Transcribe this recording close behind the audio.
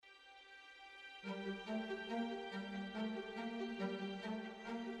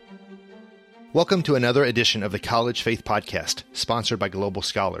Welcome to another edition of the College Faith Podcast, sponsored by Global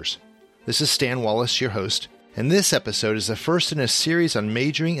Scholars. This is Stan Wallace, your host, and this episode is the first in a series on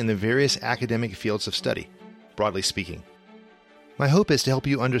majoring in the various academic fields of study, broadly speaking. My hope is to help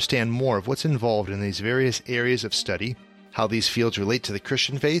you understand more of what's involved in these various areas of study, how these fields relate to the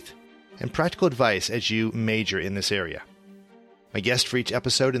Christian faith, and practical advice as you major in this area. My guest for each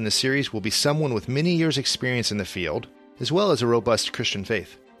episode in the series will be someone with many years' experience in the field, as well as a robust Christian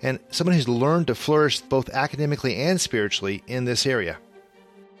faith, and someone who's learned to flourish both academically and spiritually in this area.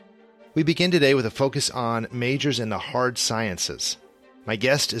 We begin today with a focus on majors in the hard sciences. My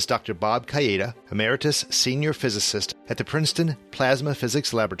guest is Dr. Bob Caeta, Emeritus Senior Physicist at the Princeton Plasma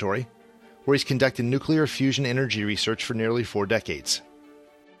Physics Laboratory, where he's conducted nuclear fusion energy research for nearly 4 decades.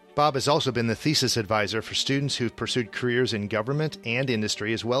 Bob has also been the thesis advisor for students who've pursued careers in government and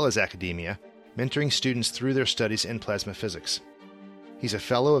industry as well as academia, mentoring students through their studies in plasma physics. He's a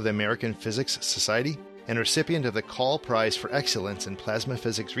fellow of the American Physics Society and recipient of the Call Prize for Excellence in Plasma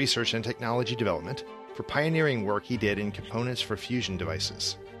Physics Research and Technology Development for pioneering work he did in components for fusion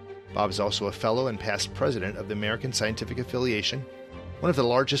devices. Bob is also a fellow and past president of the American Scientific Affiliation, one of the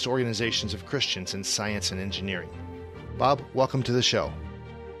largest organizations of Christians in science and engineering. Bob, welcome to the show.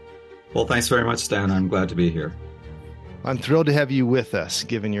 Well, thanks very much, Stan. I'm glad to be here. I'm thrilled to have you with us,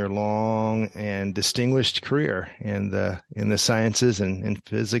 given your long and distinguished career in the sciences and in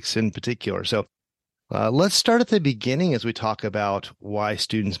physics in particular. So let's start at the beginning as we talk about why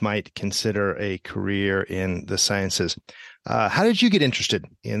students might consider a career in the sciences. How did you get interested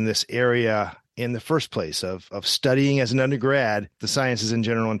in this area in the first place of studying as an undergrad, the sciences in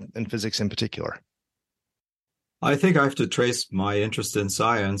general and physics in particular? I think I have to trace my interest in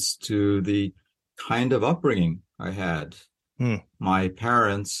science to the kind of upbringing I had. My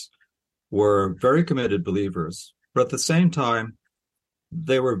parents were very committed believers, but at the same time,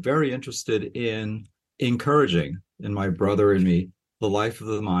 they were very interested in encouraging, in my brother and me, the life of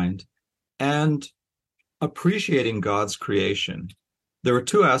the mind and appreciating God's creation. There were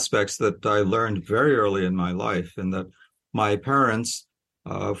 2 aspects that I learned very early in my life, and that my parents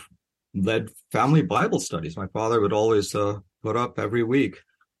led family Bible studies. My father would always put up every week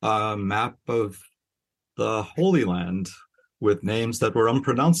a map of the Holy Land with names that were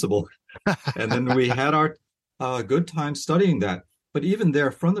unpronounceable. And then we had our good time studying that. But even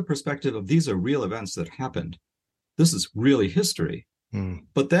there, from the perspective of these are real events that happened, this is really history.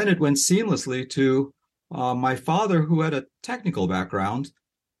 But then it went seamlessly to my father, who had a technical background,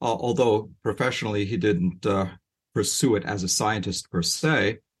 although professionally he didn't pursue it as a scientist per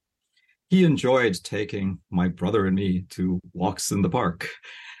se. He enjoyed taking my brother and me to walks in the park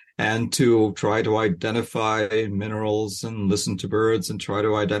and to try to identify minerals and listen to birds and try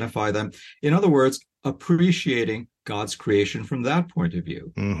to identify them. In other words, appreciating God's creation from that point of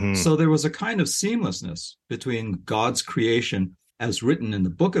view. So there was a kind of seamlessness between God's creation as written in the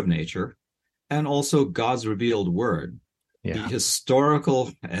book of nature and also God's revealed word, the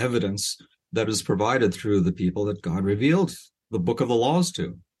historical evidence that is provided through the people that God revealed the book of the laws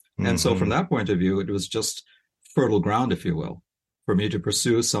to. And so from that point of view, it was just fertile ground, if you will, for me to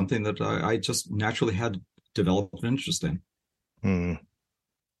pursue something that I just naturally had developed an interest in.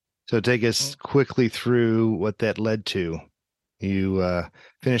 So take us quickly through what that led to. You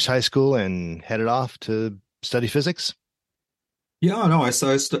finished high school and headed off to study physics? Yeah, no,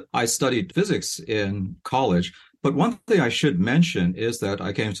 I studied physics in college. But one thing I should mention is that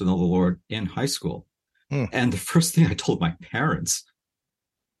I came to know the Lord in high school. And the first thing I told my parents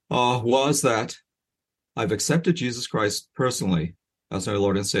was that I've accepted Jesus Christ personally as my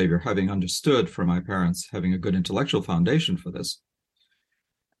Lord and Savior, having understood from my parents, having a good intellectual foundation for this.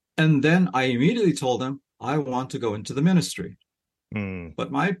 And then I immediately told them, I want to go into the ministry. But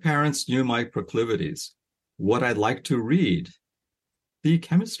my parents knew my proclivities, what I'd like to read, the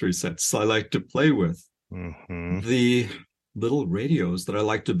chemistry sets I like to play with, the little radios that I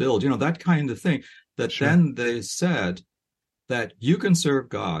like to build, that kind of thing. Then they said that you can serve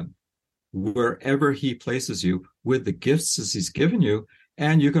God wherever he places you with the gifts as he's given you.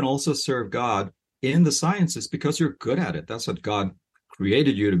 And you can also serve God in the sciences because you're good at it. That's what God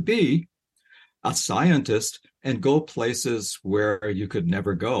created you to be, a scientist, and go places where you could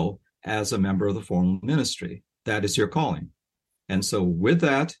never go as a member of the formal ministry. That is your calling. And so with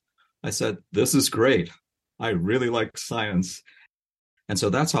that, I said, this is great. I really like science. And so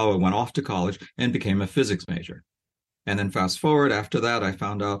that's how I went off to college and became a physics major. And then fast forward after that, I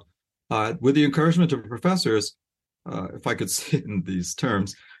found out with the encouragement of professors, if I could say it in these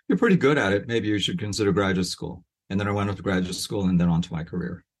terms, you're pretty good at it. Maybe you should consider graduate school. And then I went off to graduate school and then on to my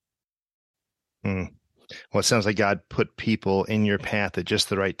career. Mm. Well, it sounds like God put people in your path at just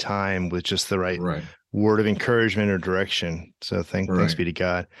the right time with just the right Right. word of encouragement or direction. So thanks Right. be to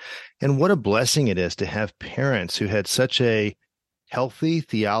God. And what a blessing it is to have parents who had such a healthy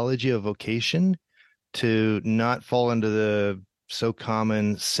theology of vocation to not fall into the so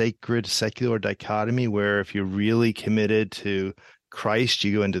common sacred secular dichotomy where if you're really committed to Christ,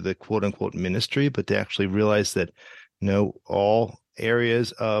 you go into the quote unquote ministry, but to actually realize that all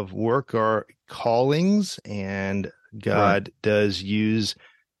areas of work are callings, and Right. God does use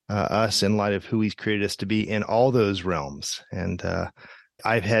us in light of who He's created us to be in all those realms. And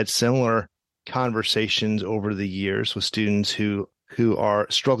I've had similar conversations over the years with students who are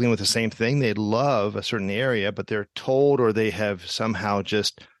struggling with the same thing. They love a certain area, but they're told, or they have somehow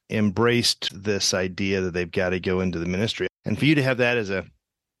just embraced this idea that they've got to go into the ministry. And for you to have that as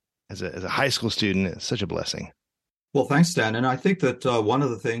a high school student, it's such a blessing. Well, thanks, Stan. And I think that one of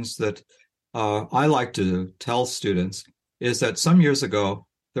the things that I like to tell students is that some years ago,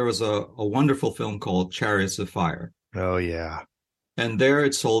 there was a wonderful film called Chariots of Fire. Oh, yeah. And there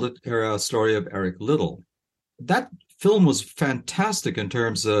it told a story of Eric Liddell. That film was fantastic in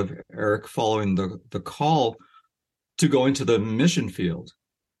terms of Eric following the call to go into the mission field.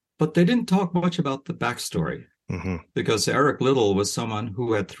 But they didn't talk much about the backstory, because Eric Liddell was someone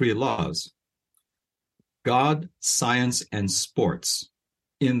who had three loves: God, science, and sports,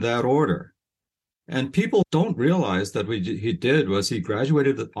 in that order. And people don't realize that what he did was he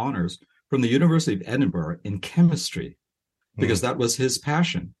graduated with honors from the University of Edinburgh in chemistry, because that was his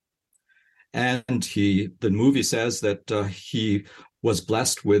passion. And the movie says that he was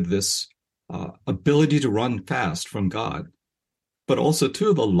blessed with this ability to run fast from God, but also,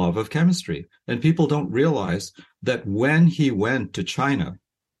 too, the love of chemistry. And people don't realize that when he went to China,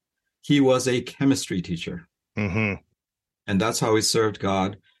 he was a chemistry teacher. And that's how he served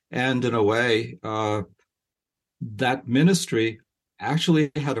God. And in a way, that ministry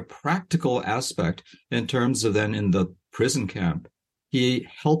actually had a practical aspect in terms of then in the prison camp. He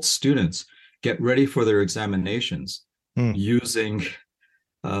helped students get ready for their examinations using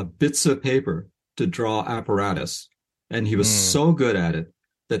bits of paper to draw apparatus. And he was so good at it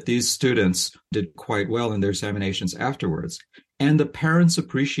that these students did quite well in their examinations afterwards. And the parents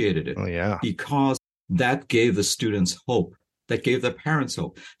appreciated it because that gave the students hope, that gave the parents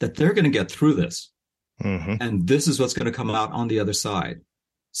hope that they're going to get through this. And this is what's going to come out on the other side.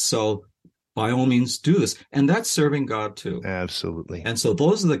 So by all means, do this. And that's serving God too. Absolutely. And so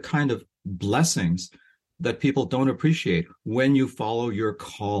those are the kind of blessings that people don't appreciate when you follow your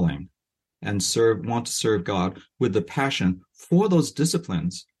calling and want to serve God with the passion for those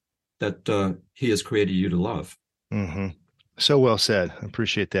disciplines that He has created you to love. So well said. I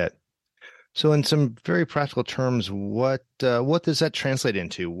appreciate that. So in some very practical terms, what does that translate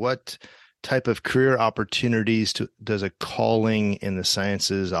into? What type of career opportunities does a calling in the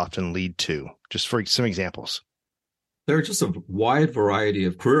sciences often lead to? Just for some examples. There are just a wide variety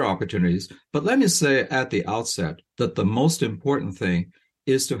of career opportunities, but let me say at the outset that the most important thing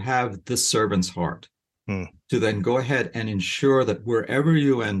is to have the servant's heart, to then go ahead and ensure that wherever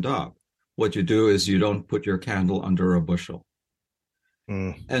you end up, what you do is you don't put your candle under a bushel.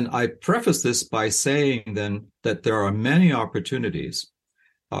 And I preface this by saying then that there are many opportunities,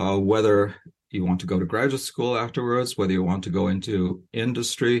 whether you want to go to graduate school afterwards, whether you want to go into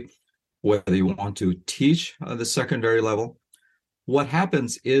industry, whether you want to teach the secondary level. What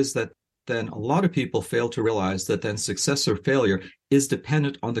happens is that then a lot of people fail to realize that then success or failure is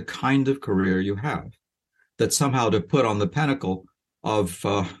dependent on the kind of career you have. That somehow to put on the pinnacle of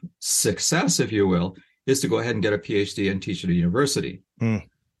success, if you will, is to go ahead and get a PhD and teach at a university.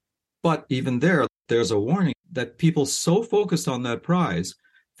 But even there's a warning that people so focused on that prize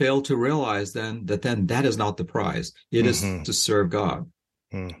fail to realize then that is not the prize. It is to serve God.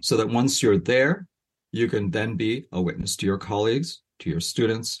 So that once you're there, you can then be a witness to your colleagues, to your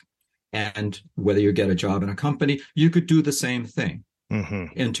students, and whether you get a job in a company, you could do the same thing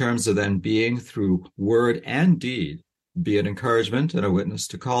in terms of then being through word and deed, be an encouragement and a witness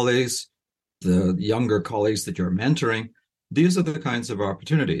to colleagues, the younger colleagues that you're mentoring. These are the kinds of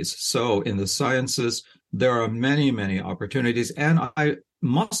opportunities. So in the sciences, there are many, many opportunities. And I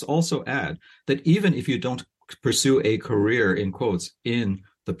must also add that even if you don't pursue a career, in quotes, in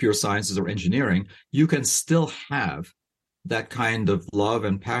the pure sciences or engineering, you can still have that kind of love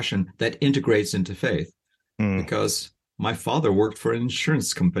and passion that integrates into faith. Because my father worked for an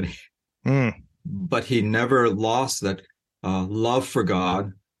insurance company, but he never lost that love for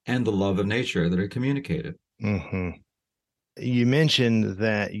God and the love of nature that it communicated. You mentioned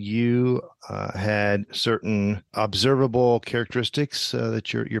that you had certain observable characteristics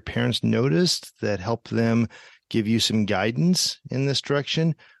that your parents noticed that helped them give you some guidance in this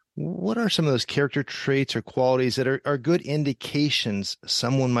direction. What are some of those character traits or qualities that are good indications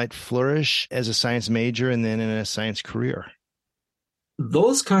someone might flourish as a science major and then in a science career?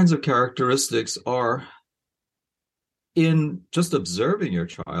 Those kinds of characteristics are in just observing your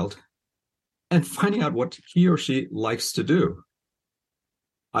child and finding out what he or she likes to do.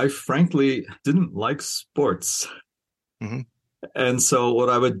 I frankly didn't like sports. Mm-hmm. And so what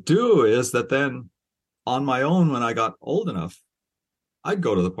I would do is that then on my own, when I got old enough, I'd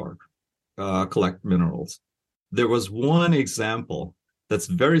go to the park, collect minerals. There was one example that's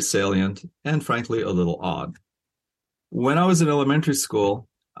very salient and frankly a little odd. When I was in elementary school,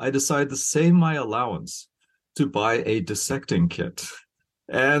 I decided to save my allowance to buy a dissecting kit.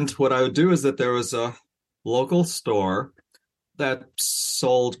 And what I would do is that there was a local store that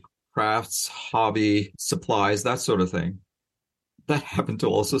sold crafts, hobby supplies, that sort of thing, that happened to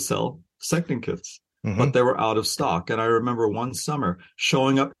also sell dissecting kits, but they were out of stock. And I remember one summer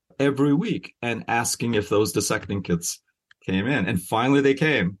showing up every week and asking if those dissecting kits came in. And finally they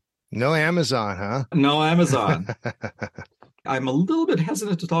came. No Amazon, huh? No Amazon. I'm a little bit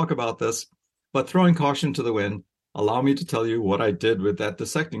hesitant to talk about this, but throwing caution to the wind, allow me to tell you what I did with that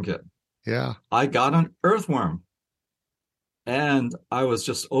dissecting kit. Yeah. I got an earthworm. And I was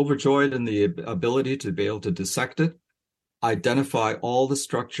just overjoyed in the ability to be able to dissect it, identify all the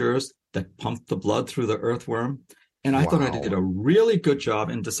structures that pumped the blood through the earthworm. And I thought I did a really good job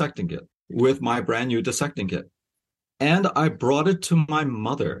in dissecting it with my brand new dissecting kit. And I brought it to my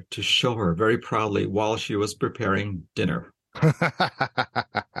mother to show her very proudly while she was preparing dinner.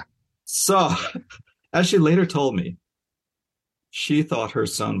 So, as she later told me, she thought her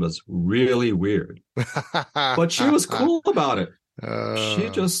son was really weird, but she was cool about it. She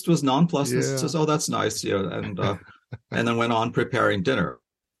just was nonplussed and says, "Oh, that's nice," and then went on preparing dinner.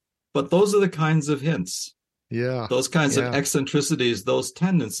 But those are the kinds of hints, those kinds of eccentricities, those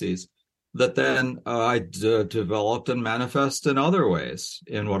tendencies that then I developed and manifest in other ways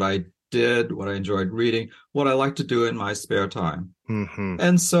in what I did, what I enjoyed reading, what I like to do in my spare time. Mm-hmm.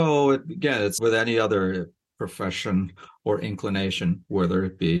 And so, again, it's with any other profession or inclination, whether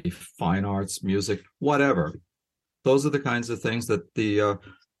it be fine arts, music, whatever. Those are the kinds of things that the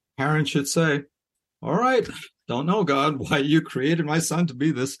parent should say, all right, don't know, God, why you created my son to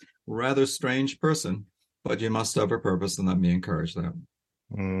be this rather strange person, but you must have a purpose, and let me encourage that.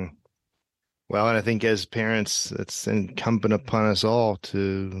 Mm. Well, and I think as parents, it's incumbent upon us all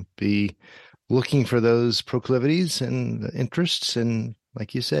to be looking for those proclivities and interests, and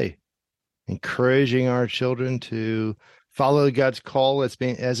like you say, encouraging our children to follow God's call as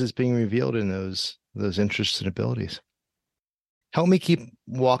it's being revealed in those interests and abilities. Help me keep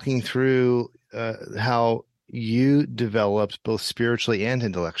walking through how you developed both spiritually and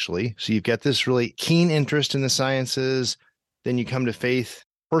intellectually. So you've got this really keen interest in the sciences, then you come to faith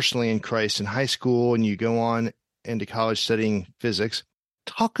personally in Christ in high school, and you go on into college studying physics.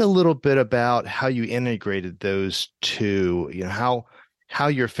 Talk a little bit about how you integrated those two, how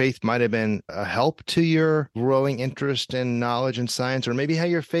your faith might have been a help to your growing interest in knowledge and science, or maybe how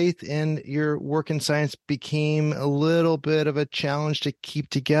your faith and your work in science became a little bit of a challenge to keep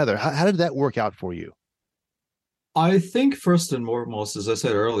together. How did that work out for you? I think first and foremost, as I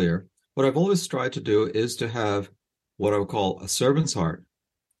said earlier, what I've always tried to do is to have what I would call a servant's heart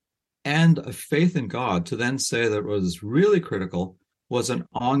and a faith in God. To then say that what was really critical was an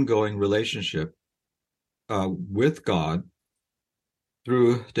ongoing relationship with God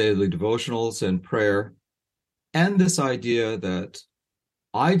through daily devotionals and prayer, and this idea that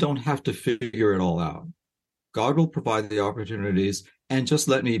I don't have to figure it all out. God will provide the opportunities, and just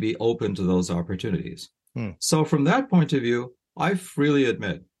let me be open to those opportunities. So from that point of view, I freely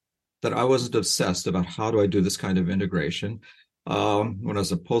admit that I wasn't obsessed about how do I do this kind of integration. When I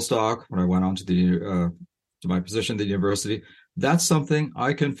was a postdoc, when I went on to my position at the university, that's something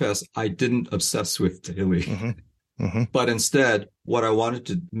I confess I didn't obsess with daily. But instead, what I wanted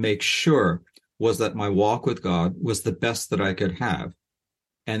to make sure was that my walk with God was the best that I could have.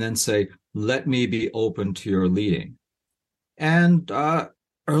 And then say, let me be open to your leading. And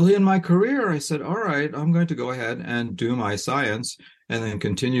early in my career, I said, all right, I'm going to go ahead and do my science and then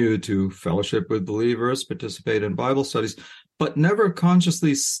continue to fellowship with believers, participate in Bible studies, but never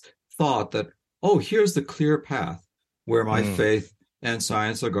consciously thought that, oh, here's the clear path where my faith and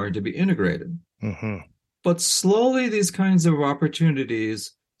science are going to be integrated. But slowly, these kinds of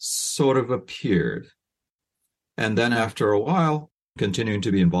opportunities sort of appeared. And then after a while, continuing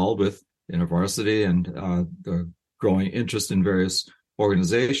to be involved with InterVarsity and the growing interest in various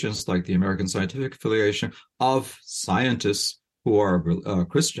organizations like the American Scientific Affiliation of scientists who are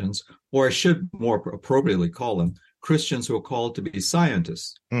Christians, or I should more appropriately call them Christians who are called to be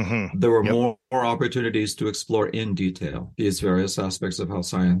scientists. Mm-hmm. There were more opportunities to explore in detail these various aspects of how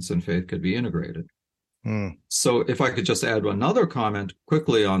science and faith could be integrated. So if I could just add another comment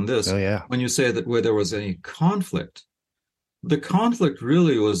quickly on this, when you say that where there was any conflict, the conflict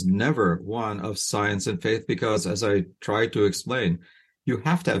really was never one of science and faith, because as I tried to explain, you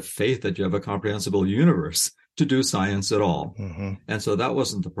have to have faith that you have a comprehensible universe to do science at all. Mm-hmm. And so that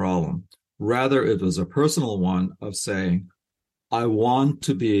wasn't the problem. Rather, it was a personal one of saying, I want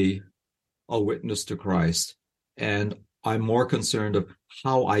to be a witness to Christ, and I'm more concerned of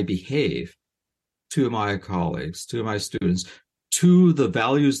how I behave to my colleagues, to my students, to the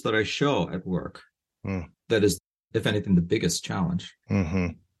values that I show at work. That is, if anything, the biggest challenge.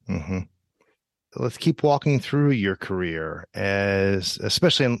 Mm-hmm. Mm-hmm. Let's keep walking through your career,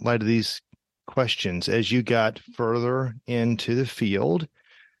 especially in light of these questions. As you got further into the field,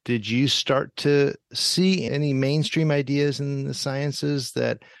 did you start to see any mainstream ideas in the sciences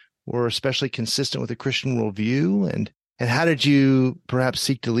that were especially consistent with a Christian worldview? And how did you perhaps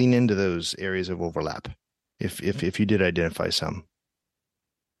seek to lean into those areas of overlap, if you did identify some?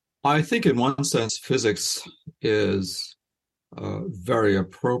 I think in one sense, physics is very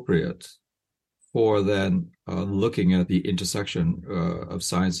appropriate for then looking at the intersection of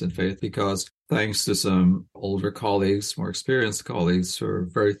science and faith, because thanks to some older colleagues, more experienced colleagues who are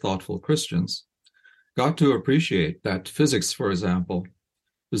very thoughtful Christians, got to appreciate that physics, for example,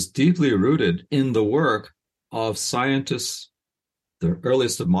 was deeply rooted in the work of scientists, the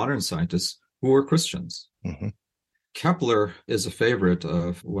earliest of modern scientists, who were Christians. Mm-hmm. Kepler is a favorite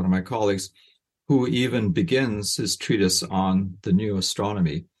of one of my colleagues, who even begins his treatise on the new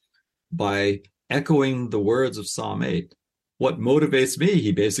astronomy by echoing the words of Psalm 8. What motivates me,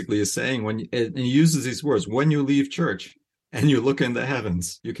 he basically is saying, and he uses these words, when you leave church and you look in the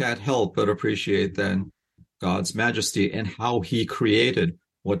heavens, you can't help but appreciate then God's majesty and how he created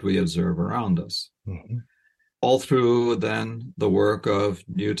what we observe around us. Mm-hmm. All through then the work of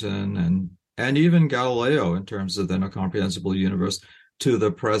Newton and even Galileo in terms of then a comprehensible universe to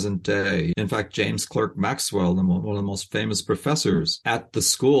the present day. In fact, James Clerk Maxwell, one of the most famous professors at the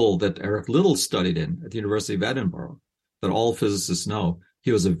school that Eric Liddell studied in at the University of Edinburgh, that all physicists know,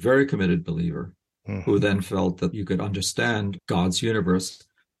 he was a very committed believer who then felt that you could understand God's universe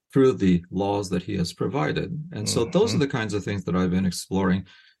through the laws that he has provided. And so those are the kinds of things that I've been exploring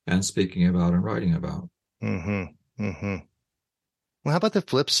and speaking about and writing about. Well, how about the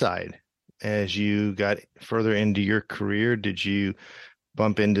flip side? As you got further into your career, did you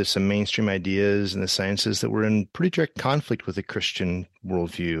bump into some mainstream ideas in the sciences that were in pretty direct conflict with the Christian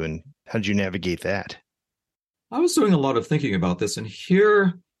worldview? And how did you navigate that? I was doing a lot of thinking about this, and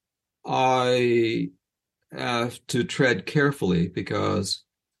here I have to tread carefully, because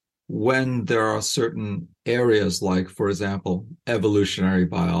when there are certain areas like, for example, evolutionary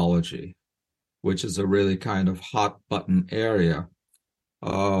biology, which is a really kind of hot button area,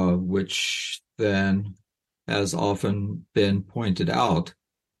 which then has often been pointed out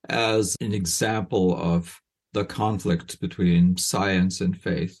as an example of the conflict between science and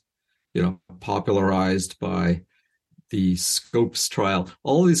faith, popularized by the Scopes trial,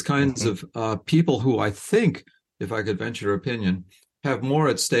 all these kinds of people who I think, if I could venture opinion, have more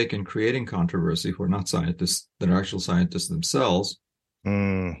at stake in creating controversy, who are not scientists than are actual scientists themselves.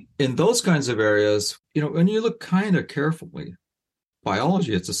 In those kinds of areas, when you look kind of carefully,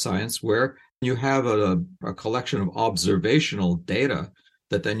 biology, it's a science where you have a collection of observational data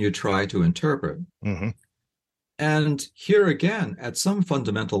that then you try to interpret. And here again, at some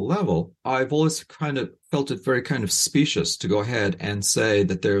fundamental level, I've always kind of felt it very kind of specious to go ahead and say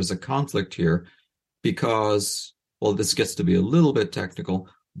that there's a conflict here because, well, this gets to be a little bit technical,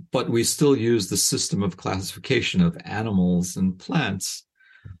 but we still use the system of classification of animals and plants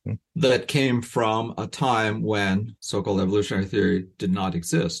that came from a time when so-called evolutionary theory did not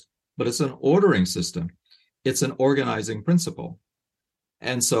exist. But it's an ordering system. It's an organizing principle.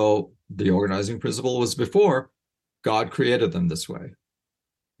 And so the organizing principle was before God created them this way.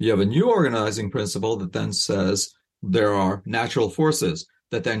 You have a new organizing principle that then says there are natural forces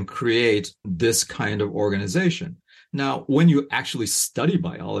that then create this kind of organization. Now, when you actually study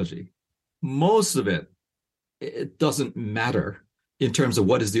biology, most of it doesn't matter in terms of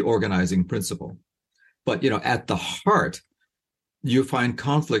what is the organizing principle. But, at the heart, you find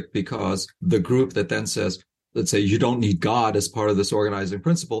conflict because the group that then says, let's say you don't need God as part of this organizing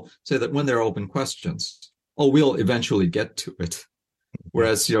principle, say that when there are open questions, we'll eventually get to it.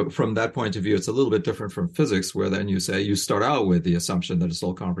 Whereas, from that point of view, it's a little bit different from physics, where then you say you start out with the assumption that it's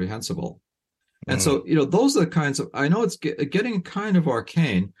all comprehensible. And so, those are the kinds of, I know it's getting kind of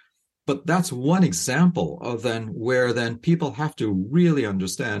arcane, but that's one example of then where then people have to really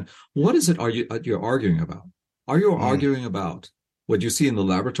understand, what is it you're arguing about? Are you arguing about what you see in the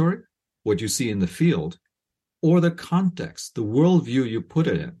laboratory, what you see in the field, or the context, the worldview you put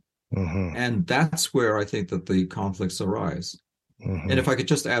it in? And that's where I think that the conflicts arise. And if I could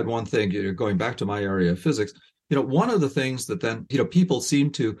just add one thing, going back to my area of physics, one of the things that then, people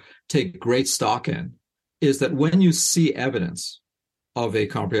seem to take great stock in is that when you see evidence of a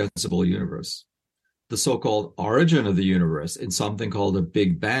comprehensible universe, the so-called origin of the universe in something called a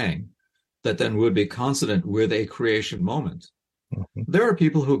Big Bang, that then would be consonant with a creation moment, there are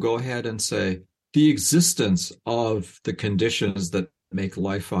people who go ahead and say the existence of the conditions that make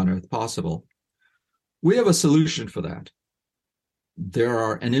life on Earth possible, we have a solution for that. There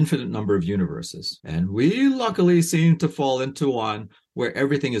are an infinite number of universes, and we luckily seem to fall into one where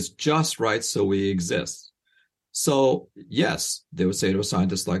everything is just right, so we exist. So, yes, they would say to a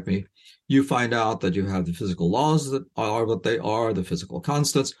scientist like me, you find out that you have the physical laws that are what they are, the physical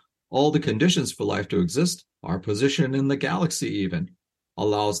constants, all the conditions for life to exist, our position in the galaxy even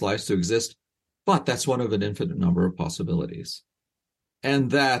allows life to exist, but that's one of an infinite number of possibilities.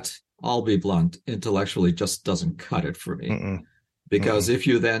 And that, I'll be blunt, intellectually just doesn't cut it for me. Because if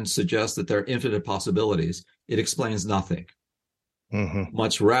you then suggest that there are infinite possibilities, it explains nothing.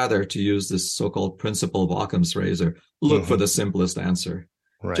 Much rather, to use this so-called principle of Occam's razor, look for the simplest answer.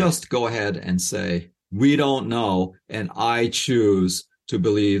 Right. Just go ahead and say, we don't know, and I choose to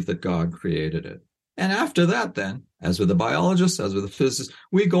believe that God created it. And after that, then, as with the biologists, as with the physicists,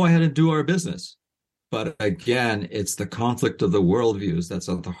 we go ahead and do our business. But again, it's the conflict of the worldviews that's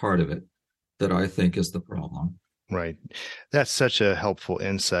at the heart of it that I think is the problem. Right. That's such a helpful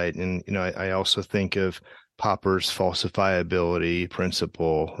insight. And, I also think of Popper's falsifiability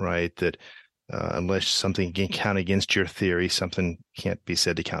principle, right? That unless something can count against your theory, something can't be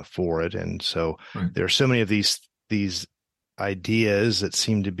said to count for it. And so there are so many of these ideas that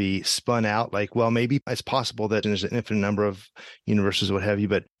seem to be spun out like, well, maybe it's possible that there's an infinite number of universes, what have you.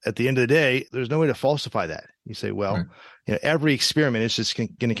 But at the end of the day, there's no way to falsify that. You say, well, every experiment is just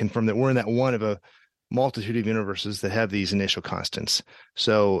going to confirm that we're in that one of a multitude of universes that have these initial constants.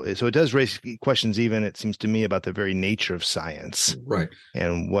 So it does raise questions, even, it seems to me, about the very nature of science, right,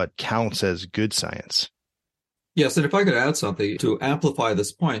 and what counts as good science. Yes, and if I could add something to amplify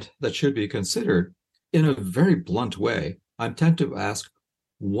this point that should be considered in a very blunt way, I'm tempted to ask,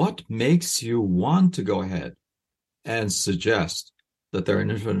 what makes you want to go ahead and suggest that there are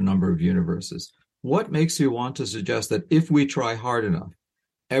an infinite number of universes? What makes you want to suggest that if we try hard enough,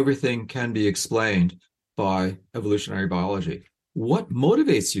 everything can be explained by evolutionary biology? What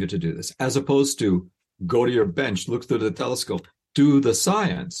motivates you to do this, as opposed to go to your bench, look through the telescope, do the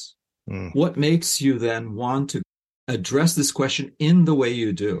science? What makes you then want to address this question in the way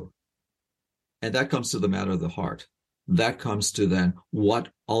you do? And that comes to the matter of the heart. That comes to then what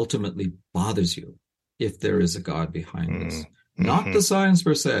ultimately bothers you, if there is a God behind this. Not the science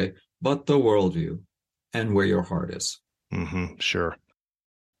per se, but the worldview and where your heart is. Sure.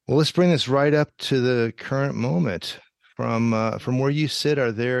 Well, let's bring this right up to the current moment. From where you sit,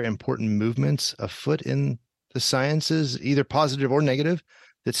 are there important movements afoot in the sciences, either positive or negative,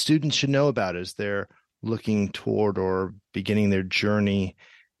 that students should know about as they're looking toward or beginning their journey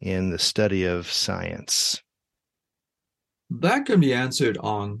in the study of science? That can be answered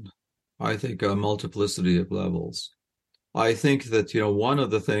on, I think, a multiplicity of levels. I think that, one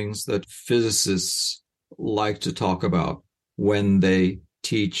of the things that physicists like to talk about when they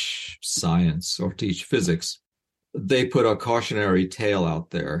teach science or teach physics, they put a cautionary tale out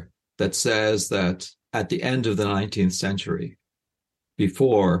there that says that at the end of the 19th century,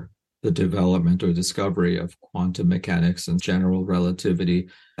 before the development or discovery of quantum mechanics and general relativity,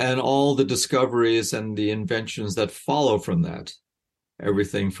 and all the discoveries and the inventions that follow from that,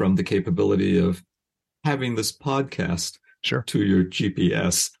 everything from the capability of having this podcast to your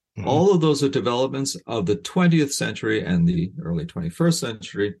GPS, all of those are developments of the 20th century and the early 21st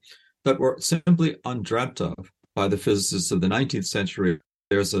century that were simply undreamt of by the physicists of the 19th century.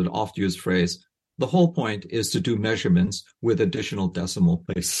 There's an oft-used phrase, the whole point is to do measurements with additional decimal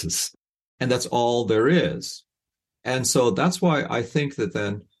places. And that's all there is. And so that's why I think that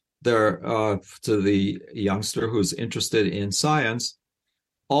then to the youngster who's interested in science,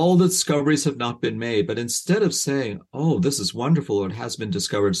 all the discoveries have not been made. But instead of saying, oh, this is wonderful, it has been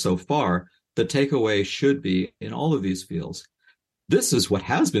discovered so far, the takeaway should be in all of these fields, this is what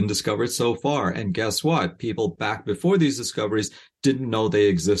has been discovered so far. And guess what? People back before these discoveries didn't know they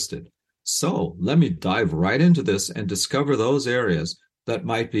existed. So let me dive right into this and discover those areas that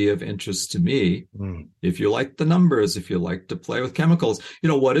might be of interest to me. If you like the numbers, if you like to play with chemicals,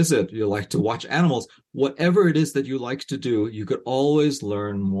 what is it? You like to watch animals, whatever it is that you like to do, you could always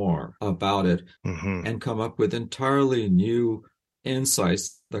learn more about it and come up with entirely new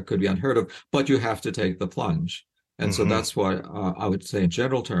insights that could be unheard of, but you have to take the plunge. And so that's why I would say in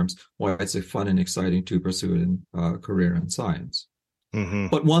general terms, why it's a fun and exciting to pursue a career in science.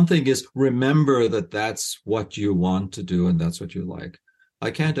 But one thing is, remember that that's what you want to do and that's what you like. I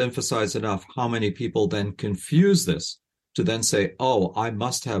can't emphasize enough how many people then confuse this to then say, oh, I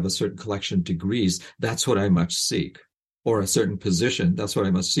must have a certain collection of degrees. That's what I must seek. Or a certain position. That's what I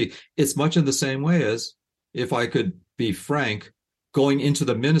must seek. It's much in the same way as, if I could be frank, going into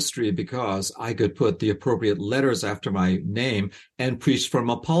the ministry because I could put the appropriate letters after my name and preach from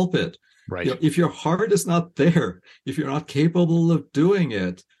a pulpit. Right. If your heart is not there, if you're not capable of doing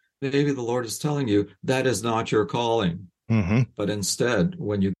it, maybe the Lord is telling you that is not your calling. But instead,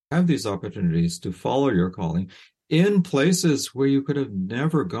 when you have these opportunities to follow your calling in places where you could have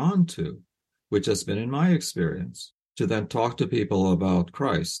never gone to, which has been in my experience, to then talk to people about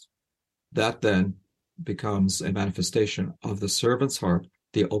Christ, that then becomes a manifestation of the servant's heart,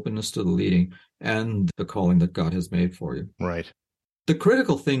 the openness to the leading, and the calling that God has made for you. Right. The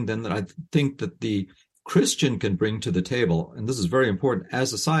critical thing then that I think that the Christian can bring to the table, and this is very important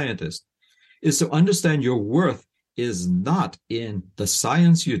as a scientist, is to understand your worth is not in the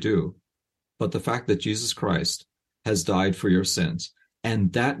science you do, but the fact that Jesus Christ has died for your sins.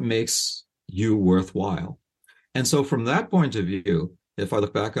 And that makes you worthwhile. And so from that point of view, if I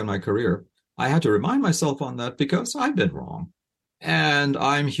look back on my career, I had to remind myself on that because I've been wrong. And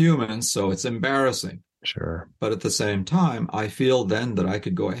I'm human, so it's embarrassing. Sure. But at the same time, I feel then that I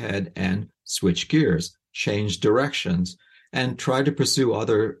could go ahead and switch gears, change directions, and try to pursue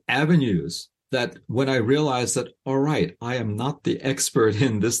other avenues. That when I realized that, all right, I am not the expert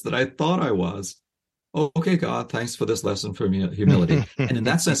in this that I thought I was. Oh, okay, God, thanks for this lesson for humility. And in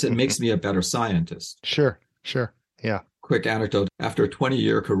that sense, it makes me a better scientist. Sure. Yeah. Quick anecdote. After a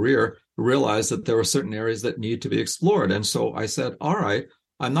 20-year career, I realized that there were certain areas that need to be explored. And so I said, all right,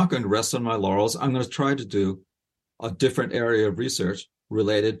 I'm not going to rest on my laurels. I'm going to try to do a different area of research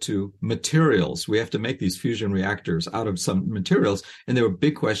related to materials. We have to make these fusion reactors out of some materials, and there were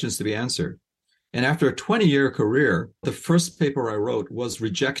big questions to be answered. And after a 20-year career, the first paper I wrote was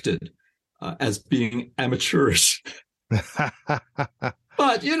rejected as being amateurish.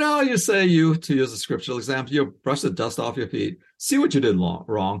 But, you say to use a scriptural example, you brush the dust off your feet, see what you did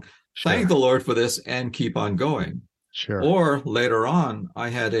wrong, Sure. Thank the Lord for this, and keep on going. Sure. Or later on, I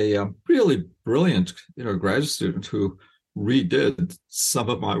had a really brilliant graduate student who redid some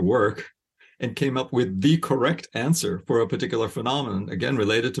of my work and came up with the correct answer for a particular phenomenon, again,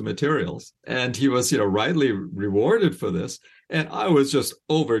 related to materials. And he was, rightly rewarded for this. And I was just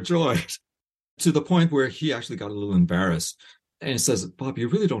overjoyed to the point where he actually got a little embarrassed. And he says, Bob, you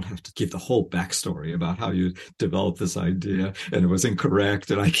really don't have to give the whole backstory about how you developed this idea and it was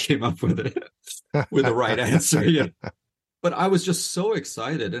incorrect. And I came up with it with the right answer. Yeah. But I was just so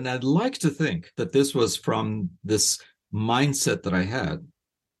excited. And I'd like to think that this was from this mindset that I had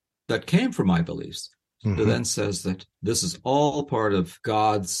that came from my beliefs, that then says that this is all part of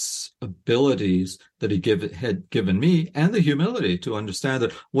God's abilities that he had given me, and the humility to understand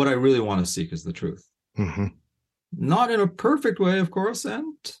that what I really want to seek is the truth. Not in a perfect way, of course,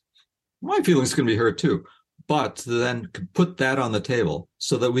 and my feelings can be hurt too, but then put that on the table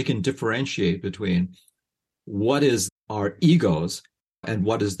so that we can differentiate between what is our egos and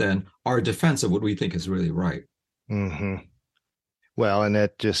what is then our defense of what we think is really right. Well, and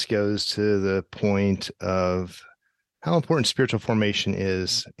that just goes to the point of how important spiritual formation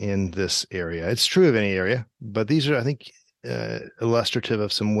is in this area. It's true of any area, but these are, I think, illustrative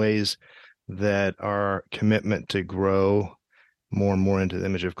of some ways that our commitment to grow more and more into the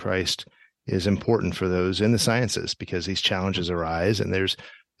image of Christ is important for those in the sciences, because these challenges arise, and there's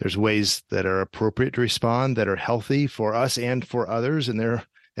ways that are appropriate to respond, that are healthy for us and for others. And there,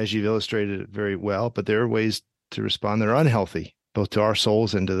 as you've illustrated it very well, but there are ways to respond that are unhealthy, both to our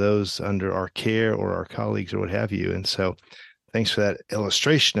souls and to those under our care or our colleagues or what have you. And so thanks for that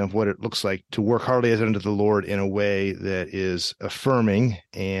illustration of what it looks like to work heartily as unto the Lord in a way that is affirming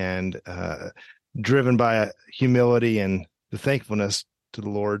and driven by humility and the thankfulness to the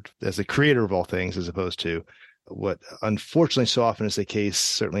Lord as the creator of all things, as opposed to what unfortunately so often is the case,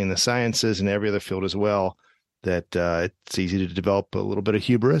 certainly in the sciences and every other field as well, that it's easy to develop a little bit of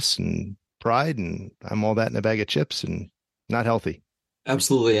hubris and pride, and I'm all that in a bag of chips, and Not healthy.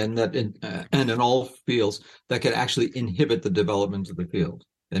 Absolutely. And in all fields that can actually inhibit the development of the field.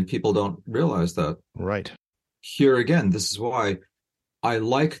 And people don't realize that. Right. Here again, this is why I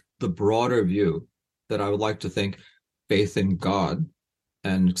like the broader view that I would like to think faith in God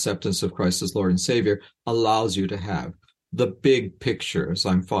and acceptance of Christ as Lord and Savior allows you to have the big picture, as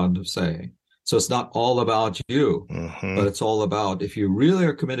I'm fond of saying. So it's not all about you, but it's all about, if you really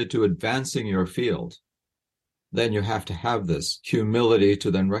are committed to advancing your field, then you have to have this humility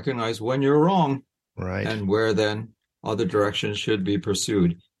to then recognize when you're wrong, right, and where then other directions should be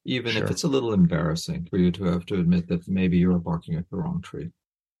pursued, even if it's a little embarrassing for you to have to admit that maybe you're barking at the wrong tree.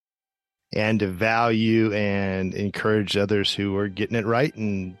 And to value and encourage others who are getting it right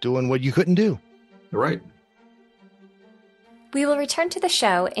and doing what you couldn't do. Right. We will return to the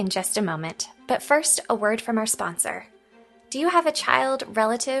show in just a moment, but first, a word from our sponsor. Do you have a child,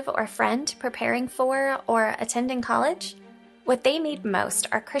 relative, or friend preparing for or attending college? What they need most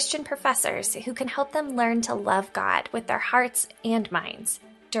are Christian professors who can help them learn to love God with their hearts and minds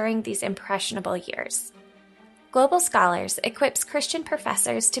during these impressionable years. Global Scholars equips Christian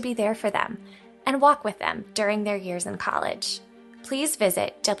professors to be there for them and walk with them during their years in college. Please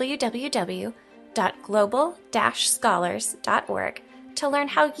visit www.global-scholars.org to learn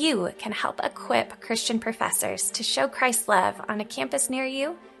how you can help equip Christian professors to show Christ's love on a campus near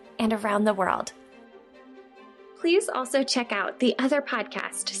you and around the world. Please also check out the other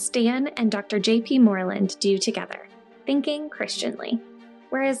podcast Stan and Dr. J.P. Moreland do together, Thinking Christianly.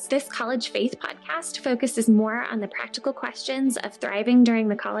 Whereas this College Faith podcast focuses more on the practical questions of thriving during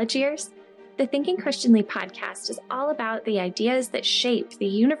the college years, the Thinking Christianly podcast is all about the ideas that shape the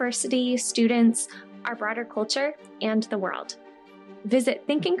university, students, our broader culture, and the world. Visit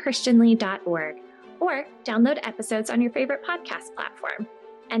thinkingchristianly.org or download episodes on your favorite podcast platform.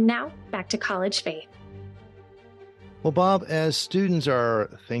 And now, back to College Faith. Well, Bob, as students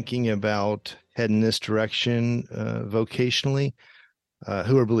are thinking about heading this direction vocationally,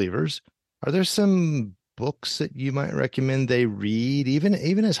 who are believers, are there some books that you might recommend they read,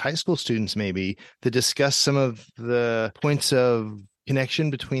 even as high school students maybe, to discuss some of the points of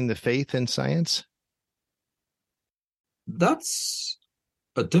connection between the faith and science? That's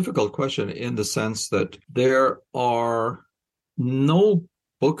a difficult question in the sense that there are no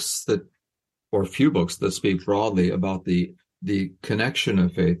books or few books that speak broadly about the connection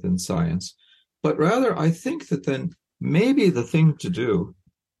of faith and science. But rather, I think that then maybe the thing to do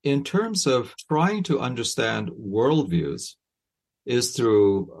in terms of trying to understand worldviews is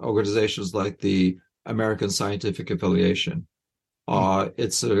through organizations like the American Scientific Affiliation.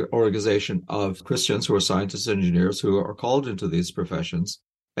 It's an organization of Christians who are scientists and engineers who are called into these professions.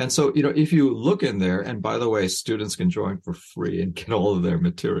 And so, if you look in there, and by the way, students can join for free and get all of their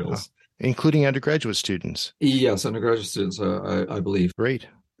materials. Including undergraduate students. Yes, undergraduate students, I believe. Great.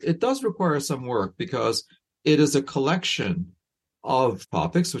 It does require some work because it is a collection of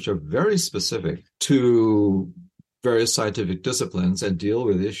topics which are very specific to various scientific disciplines and deal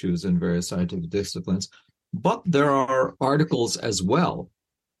with issues in various scientific disciplines. But there are articles as well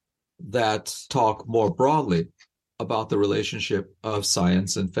that talk more broadly about the relationship of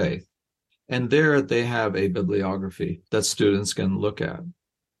science and faith. And there they have a bibliography that students can look at.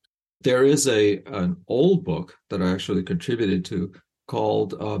 There is an old book that I actually contributed to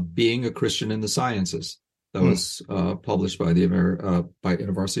called Being a Christian in the Sciences that was published by by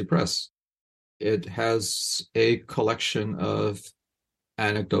University Press. It has a collection of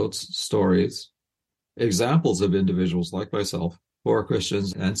anecdotes, stories, examples of individuals like myself who are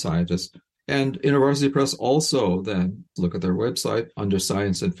Christians and scientists. And University Press also then look at their website under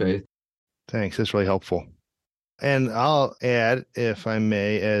Science and Faith. Thanks. That's really helpful. And I'll add, if I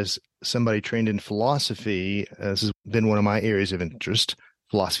may, as somebody trained in philosophy, this has been one of my areas of interest,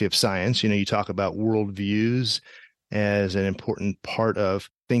 philosophy of science. You talk about worldviews as an important part of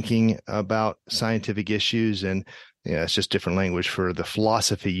thinking about scientific issues. And it's just different language for the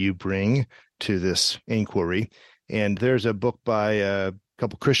philosophy you bring to this inquiry. And there's a book by a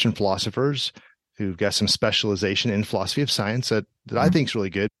couple Christian philosophers who've got some specialization in philosophy of science that I think is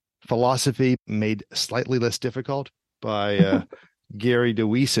really good. Philosophy Made Slightly Less Difficult by Gary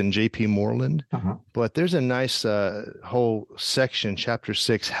DeWeese and J.P. Moreland. But there's a nice whole section, chapter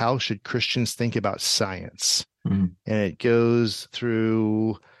 6, How Should Christians Think About Science? And it goes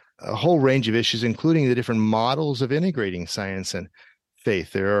through a whole range of issues, including the different models of integrating science and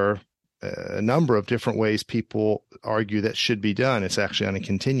faith. There are a number of different ways people argue that should be done. It's actually on a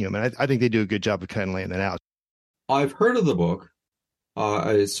continuum. And I think they do a good job of kind of laying that out. I've heard of the book.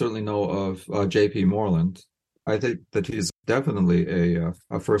 I certainly know of J.P. Moreland. I think that he's definitely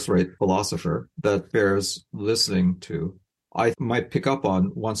a first-rate philosopher that bears listening to. I might pick up on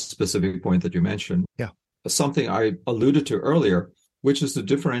one specific point that you mentioned. Yeah. Something I alluded to earlier, which is to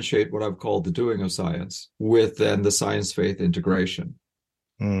differentiate what I've called the doing of science with then the science-faith integration.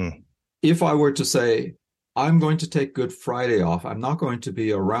 If I were to say, I'm going to take Good Friday off, I'm not going to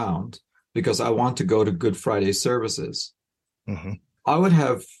be around because I want to go to Good Friday services, I would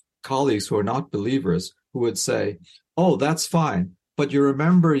have colleagues who are not believers who would say, oh, that's fine, but you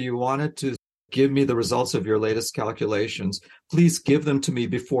remember you wanted to give me the results of your latest calculations. Please give them to me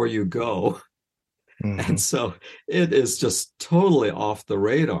before you go. And so it is just totally off the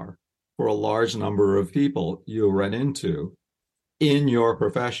radar for a large number of people you run into in your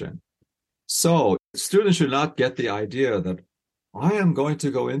profession. So students should not get the idea that I am going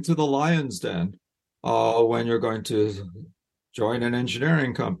to go into the lion's den when you're going to join an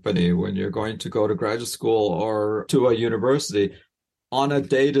engineering company, when you're going to go to graduate school or to a university on a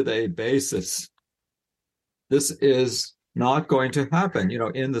day-to-day basis. This is not going to happen,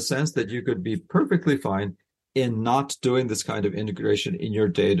 in the sense that you could be perfectly fine in not doing this kind of integration in your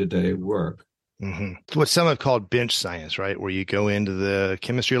day-to-day work. What some have called bench science, right? Where you go into the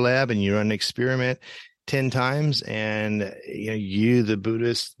chemistry lab and you run an experiment 10 times and you, the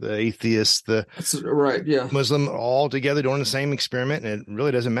Buddhist, the atheist, the Muslim, all together doing the same experiment, and it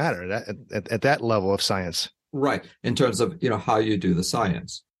really doesn't matter at that level of science. Right. In terms of, how you do the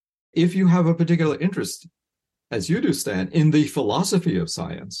science. If you have a particular interest, as you do, Stan, in the philosophy of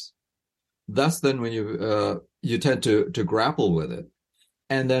science, that's then when you tend to grapple with it.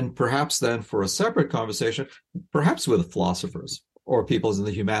 And then perhaps then for a separate conversation, perhaps with philosophers or people in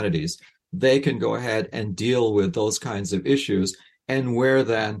the humanities, they can go ahead and deal with those kinds of issues and where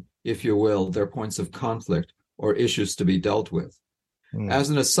then, if you will, there are points of conflict or issues to be dealt with. As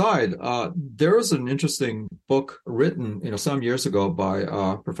an aside, there was an interesting book written, some years ago by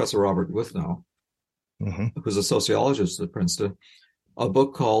Professor Robert Withnow, who's a sociologist at Princeton, a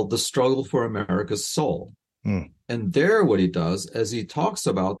book called The Struggle for America's Soul. And there what he does is he talks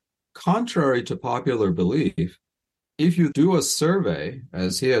about, contrary to popular belief, if you do a survey,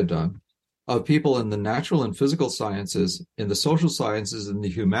 as he had done, of people in the natural and physical sciences, in the social sciences, and the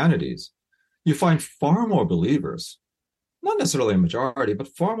humanities, you find far more believers, not necessarily a majority, but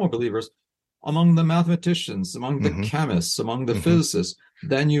far more believers among the mathematicians, among the chemists, among the physicists,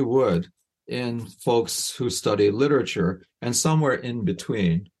 than you would in folks who study literature, and somewhere in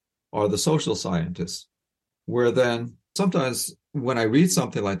between are the social scientists, where then sometimes when I read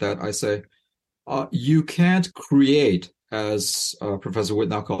something like that, I say, you can't create, as Professor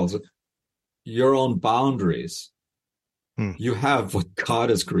Withnow calls it, your own boundaries. You have what God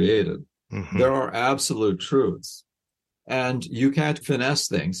has created. There are absolute truths, and you can't finesse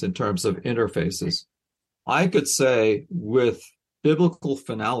things in terms of interfaces. I could say with biblical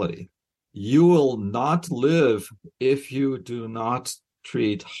finality, you will not live if you do not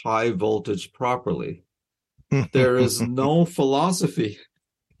treat high voltage properly. There is no philosophy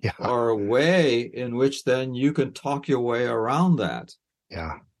or way in which then you can talk your way around that.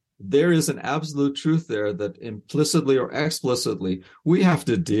 There is an absolute truth there that implicitly or explicitly we have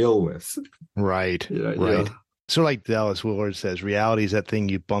to deal with. Right. So like Dallas Willard says, reality is that thing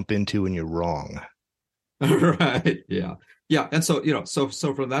you bump into when you're wrong. Right. Yeah. And so,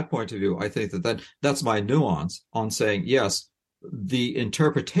 so from that point of view, I think that's my nuance on saying, yes, the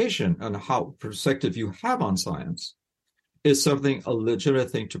interpretation and how perspective you have on science is something, a legitimate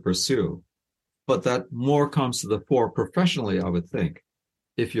thing to pursue, but that more comes to the fore professionally, I would think,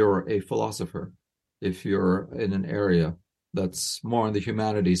 if you're a philosopher, if you're in an area that's more in the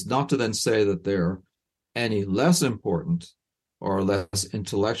humanities, not to then say that they're any less important or less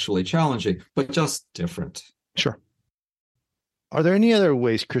intellectually challenging, but just different. Sure. Are there any other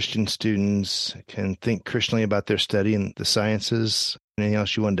ways Christian students can think Christianly about their study in the sciences? Anything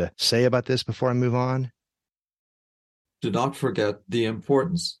else you wanted to say about this before I move on? Do not forget the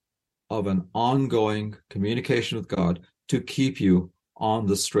importance of an ongoing communication with God to keep you on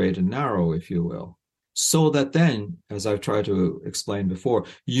the straight and narrow, if you will, so that then, as I've tried to explain before,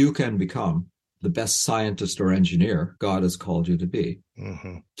 you can become the best scientist or engineer God has called you to be,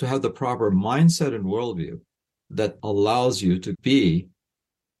 to have the proper mindset and worldview that allows you to be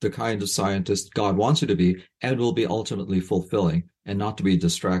the kind of scientist God wants you to be and will be ultimately fulfilling, and not to be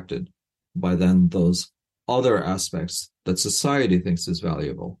distracted by then those other aspects that society thinks is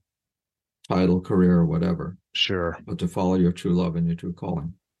valuable, title, career, or whatever. Sure. But to follow your true love and your true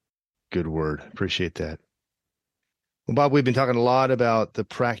calling. Good word. Appreciate that. Well, Bob, we've been talking a lot about the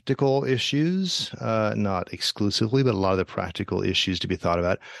practical issues, not exclusively, but a lot of the practical issues to be thought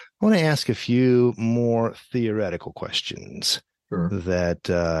about. I want to ask a few more theoretical questions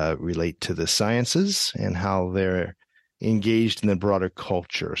that relate to the sciences and how they're engaged in the broader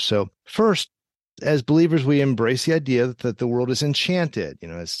culture. So first, as believers, we embrace the idea that the world is enchanted,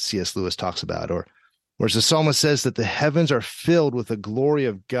 as C.S. Lewis talks about, or as the psalmist says that the heavens are filled with the glory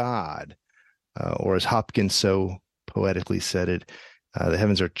of God, or as Hopkins so poetically said it, the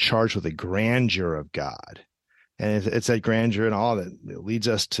heavens are charged with the grandeur of God. And it's that grandeur and all that leads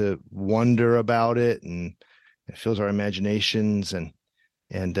us to wonder about it, and it fills our imaginations.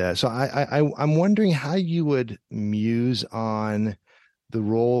 And so I'm wondering how you would muse on the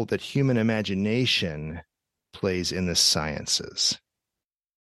role that human imagination plays in the sciences.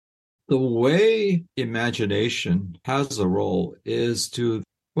 The way imagination has a role is to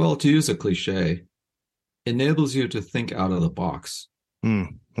use a cliche, enables you to think out of the box.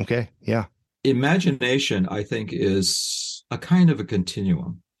 Okay, yeah. Imagination, I think, is a kind of a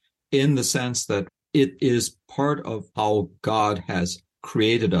continuum in the sense that it is part of how God has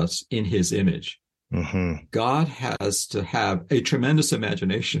created us in his image. Mm-hmm. God has to have a tremendous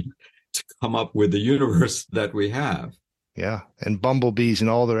imagination to come up with the universe that we have. Yeah, and bumblebees and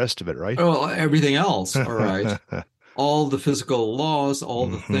all the rest of it, right? Oh, everything else, all right. All the physical laws, all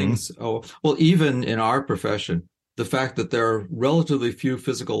the things. Oh, well, even in our profession, the fact that there are relatively few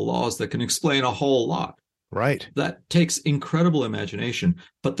physical laws that can explain a whole lot. Right. That takes incredible imagination.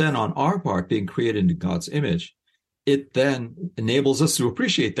 But then on our part, being created in God's image, it then enables us to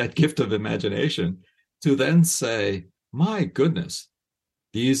appreciate that gift of imagination, to then say, my goodness,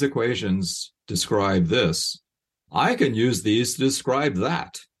 these equations describe this. I can use these to describe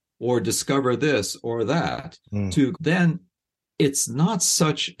that, or discover this or that. To then, it's not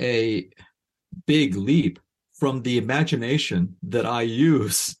such a big leap from the imagination that I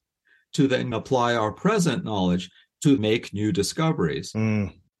use to then apply our present knowledge to make new discoveries.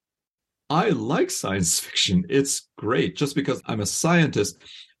 I like science fiction. It's great. Just because I'm a scientist,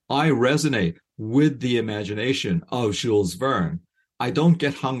 I resonate with the imagination of Jules Verne. I don't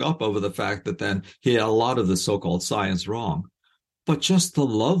get hung up over the fact that then he had a lot of the so-called science wrong, but just the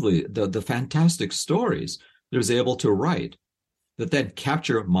lovely, the fantastic stories that he was able to write that then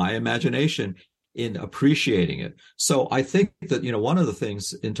capture my imagination in appreciating it. So I think that, one of the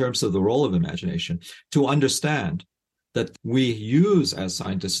things in terms of the role of imagination, to understand that we use as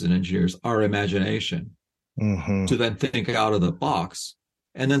scientists and engineers our imagination to then think out of the box.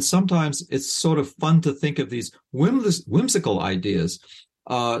 And then sometimes it's sort of fun to think of these whimsical ideas,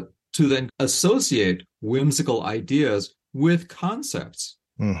 to then associate whimsical ideas with concepts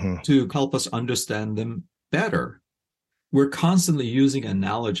to help us understand them better. We're constantly using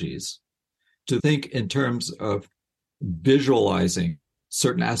analogies to think in terms of visualizing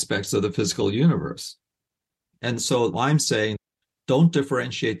certain aspects of the physical universe. And so I'm saying, don't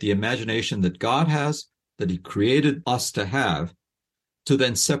differentiate the imagination that God has, that he created us to have, to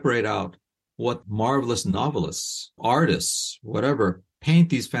then separate out what marvelous novelists, artists, whatever,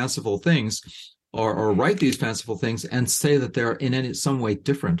 paint these fanciful things or write these fanciful things and say that they're in some way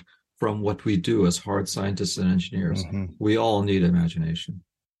different from what we do as hard scientists and engineers. We all need imagination.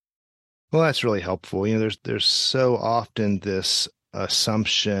 Well, that's really helpful. There's so often this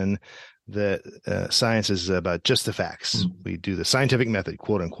assumption that science is about just the facts. We do the scientific method,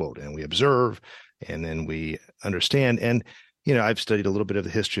 quote unquote, and we observe and then we understand. And I've studied a little bit of the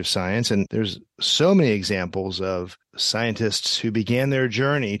history of science, and there's so many examples of scientists who began their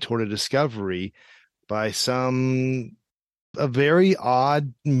journey toward a discovery by a very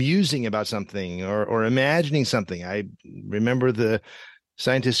odd musing about something or imagining something. I remember the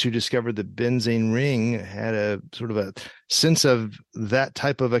scientists who discovered the benzene ring had a sort of a sense of that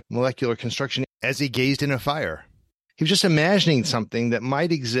type of a molecular construction as he gazed in a fire. He was just imagining something that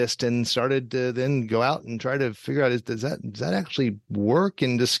might exist and started to then go out and try to figure out, does that actually work,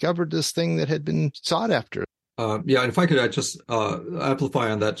 and discovered this thing that had been sought after. And if I could just amplify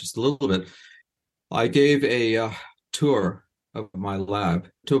on that just a little bit. I gave a tour of my lab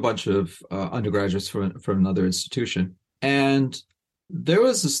to a bunch of undergraduates from another institution. And there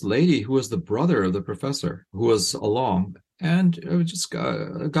was this lady who was the brother of the professor who was along, and we just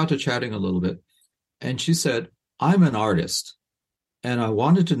got to chatting a little bit. And she said, I'm an artist, and I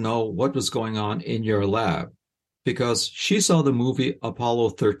wanted to know what was going on in your lab, because she saw the movie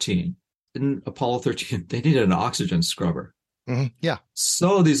Apollo 13. In Apollo 13, they needed an oxygen scrubber. Yeah.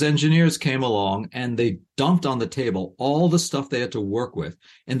 So these engineers came along and they dumped on the table all the stuff they had to work with,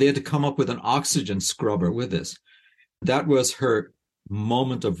 and they had to come up with an oxygen scrubber with this. That was her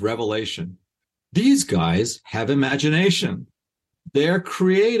moment of revelation. These guys have imagination. They're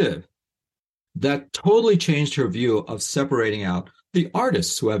creative. That totally changed her view of separating out the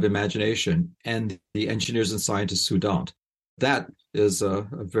artists who have imagination and the engineers and scientists who don't. that is a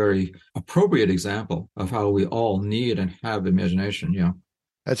very appropriate example of how we all need and have imagination. Yeah.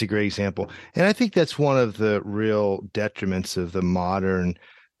 That's a great example. And I think that's one of the real detriments of the modern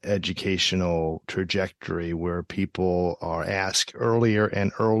educational trajectory, where people are asked earlier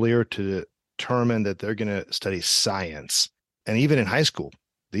and earlier to determine that they're going to study science. And even in high school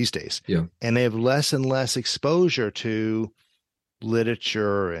these days. Yeah. And they have less and less exposure to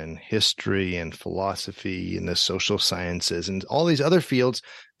literature and history and philosophy and the social sciences and all these other fields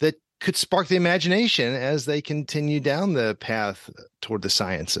that could spark the imagination as they continue down the path toward the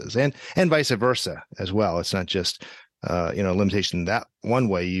sciences, and vice versa as well. It's not just limitation that one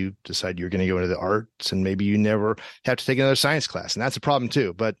way. You decide you're going to go into the arts and maybe you never have to take another science class, and that's a problem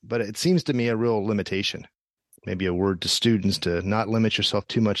too. But it seems to me a real limitation. Maybe a word to students to not limit yourself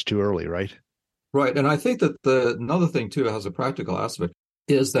too much too early, right? Right. And I think that another thing too has a practical aspect,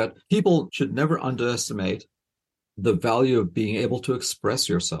 is that people should never underestimate the value of being able to express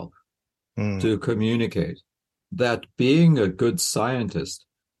yourself, to communicate. That being a good scientist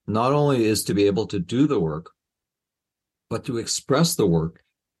not only is to be able to do the work, but to express the work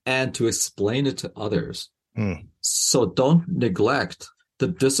and to explain it to others. So don't neglect the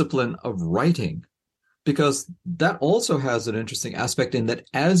discipline of writing, because that also has an interesting aspect in that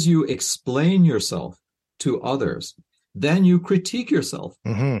as you explain yourself to others, then you critique yourself.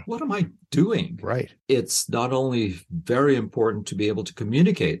 What am I doing? Right. It's not only very important to be able to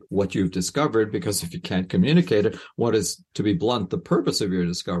communicate what you've discovered, because if you can't communicate it, what is, to be blunt, the purpose of your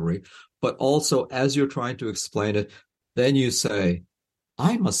discovery? But also, as you're trying to explain it, then you say,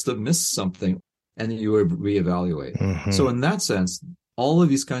 I must have missed something, and then you reevaluate. So in that sense, all of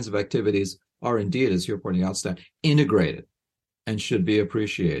these kinds of activities are indeed, as you're pointing out, Stan, integrated and should be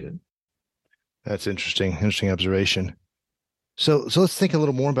appreciated. That's interesting observation. So let's think a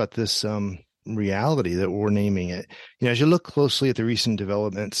little more about this reality that we're naming it. As you look closely at the recent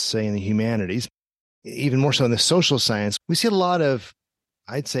developments, say in the humanities, even more so in the social science, we see a lot of,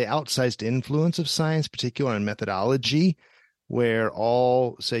 I'd say, outsized influence of science, particularly on methodology, where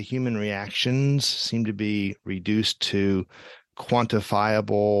all, say, human reactions seem to be reduced to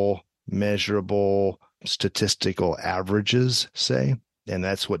quantifiable, measurable, statistical averages, say, and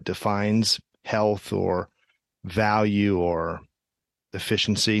that's what defines health or value or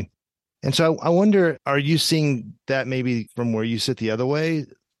efficiency. And so I wonder, are you seeing that maybe from where you sit the other way?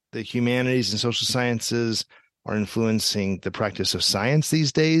 The humanities and social sciences are influencing the practice of science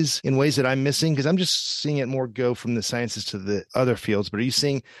these days in ways that I'm missing? Because I'm just seeing it more go from the sciences to the other fields. But are you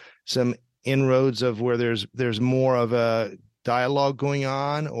seeing some inroads of where there's more of a dialogue going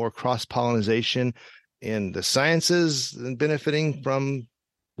on or cross-pollination in the sciences and benefiting from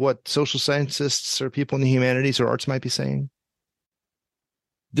what social scientists or people in the humanities or arts might be saying?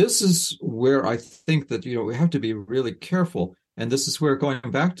 This is where I think that, we have to be really careful. And this is where, going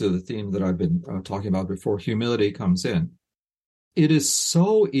back to the theme that I've been talking about before, humility comes in. It is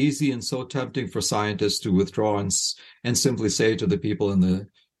so easy and so tempting for scientists to withdraw and simply say to the people in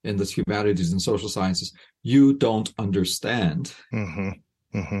the humanities and social sciences, you don't understand.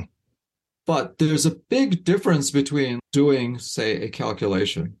 But there's a big difference between doing, say, a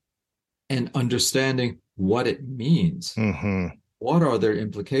calculation and understanding what it means. What are their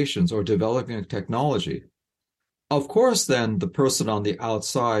implications, or developing a technology? Of course, then the person on the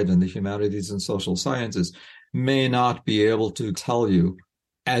outside in the humanities and social sciences may not be able to tell you,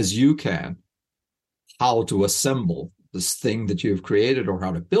 as you can, how to assemble this thing that you've created or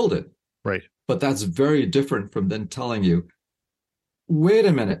how to build it. Right. But that's very different from then telling you, wait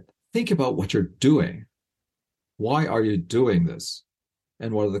a minute, think about what you're doing. Why are you doing this?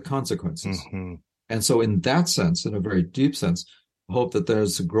 And what are the consequences? And so in that sense, in a very deep sense, I hope that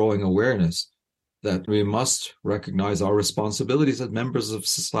there's a growing awareness that we must recognize our responsibilities as members of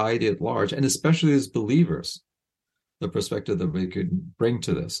society at large, and especially as believers, the perspective that we could bring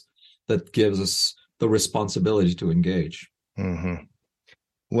to this, that gives us the responsibility to engage.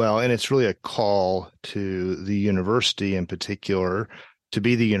 Well, and it's really a call to the university in particular to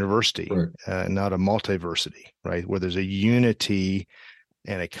be the university, right. Not a multiversity, right? Where there's a unity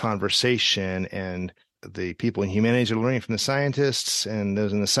and a conversation, and the people in humanities are learning from the scientists, and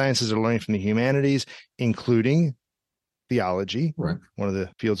those in the sciences are learning from the humanities, including theology, right. One of the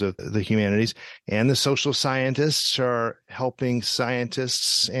fields of the humanities, and the social scientists are helping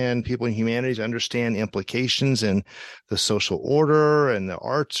scientists and people in humanities understand implications in the social order, and the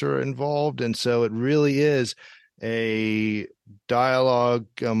arts are involved. And so it really is a dialogue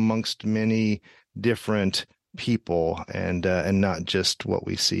amongst many different people, and not just what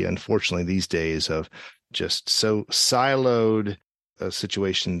we see, unfortunately, these days of just so siloed a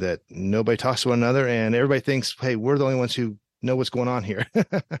situation that nobody talks to one another, and everybody thinks, hey, we're the only ones who know what's going on here.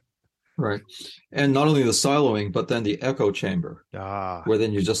 Right. And not only the siloing, but then the echo chamber, where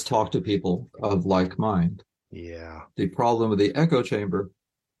then you just talk to people of like mind. Yeah. The problem with the echo chamber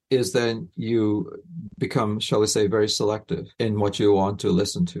is then you become, shall we say, very selective in what you want to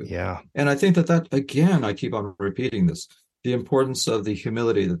listen to. Yeah. And I think that again, I keep on repeating this, the importance of the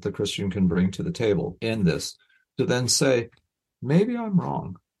humility that the Christian can bring to the table in this, to then say, maybe I'm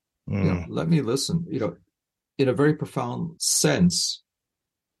wrong. Let me listen. In a very profound sense,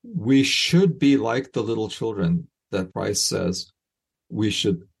 we should be like the little children that Christ says we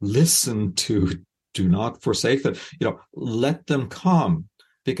should listen to, do not forsake them, let them come,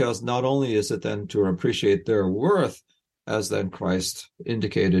 because not only is it then to appreciate their worth, as then Christ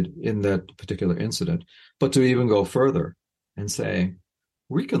indicated in that particular incident, but to even go further and say,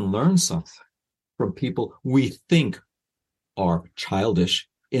 we can learn something from people we think are childish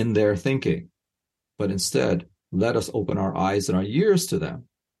in their thinking, but instead let us open our eyes and our ears to them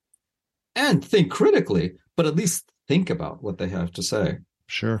and think critically, but at least think about what they have to say.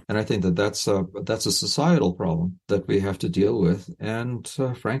 Sure. And I think that that's a societal problem that we have to deal with. And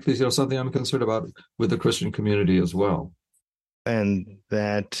frankly, something I'm concerned about with the Christian community as well. And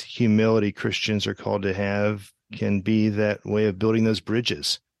that humility Christians are called to have can be that way of building those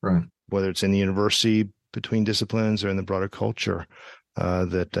bridges, right? Whether it's in the university between disciplines or in the broader culture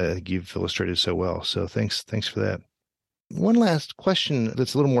that you've illustrated so well. So thanks for that. One last question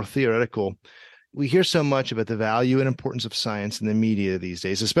that's a little more theoretical. We hear so much about the value and importance of science in the media these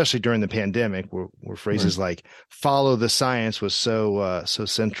days, especially during the pandemic, where phrases like "follow the science" was so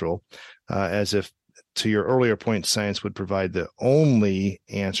central, as if, to your earlier point, science would provide the only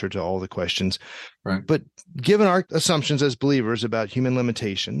answer to all the questions. Right. But given our assumptions as believers about human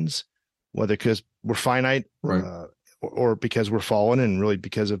limitations, whether because we're finite, or because we're fallen, and really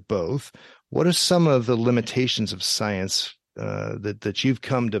because of both, what are some of the limitations of science that you've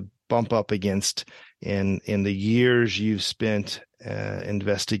come to bump up against in the years you've spent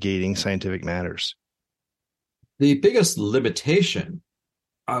investigating scientific matters? The biggest limitation,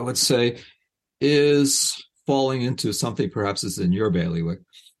 I would say, is falling into something perhaps is in your bailiwick,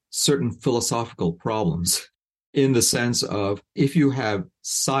 certain philosophical problems, in the sense of, if you have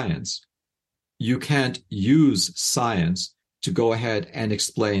science, you can't use science to go ahead and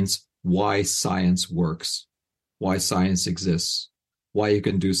explain why science works, why science exists, why you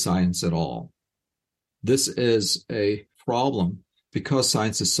can do science at all. This is a problem because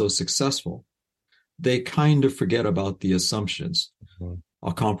science is so successful. They kind of forget about the assumptions.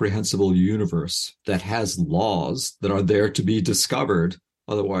 A comprehensible universe that has laws that are there to be discovered.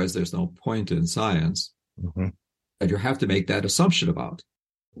 Otherwise, there's no point in science. And you have to make that assumption about,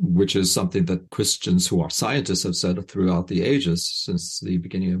 which is something that Christians who are scientists have said throughout the ages since the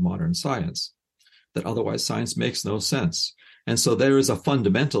beginning of modern science, that otherwise science makes no sense. And so there is a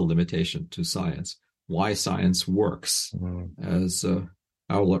fundamental limitation to science, why science works. As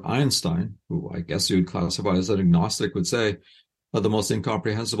Albert Einstein, who I guess you would classify as an agnostic, would say, the most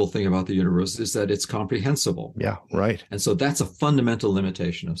incomprehensible thing about the universe is that it's comprehensible. Yeah, right. And so that's a fundamental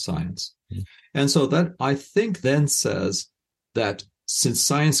limitation of science. And so that, I think, then says that since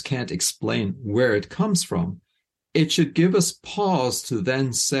science can't explain where it comes from, it should give us pause to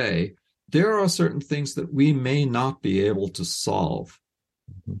then say, there are certain things that we may not be able to solve.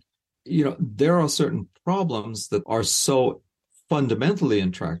 There are certain problems that are so fundamentally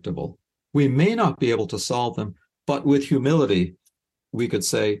intractable, we may not be able to solve them, but with humility, we could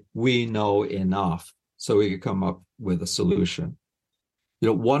say, we know enough, so we could come up with a solution.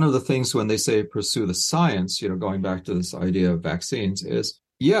 One of the things when they say pursue the science, going back to this idea of vaccines, is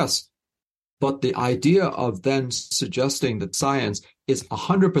yes, but the idea of then suggesting that science is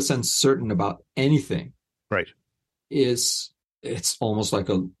 100% certain about anything, right, it's almost like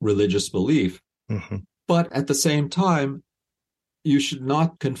a religious belief. But at the same time, you should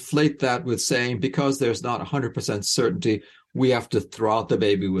not conflate that with saying, because there's not 100% certainty, we have to throw out the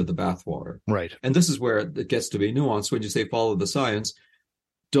baby with the bathwater. Right. And this is where it gets to be nuanced. When you say follow the science,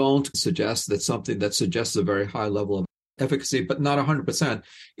 don't suggest that something that suggests a very high level of efficacy, but not 100%,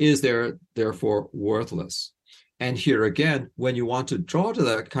 is therefore worthless. And here again, when you want to draw to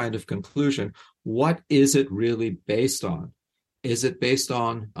that kind of conclusion, what is it really based on? Is it based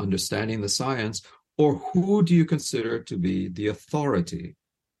on understanding the science, or who do you consider to be the authority?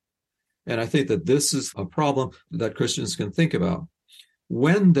 And I think that this is a problem that Christians can think about.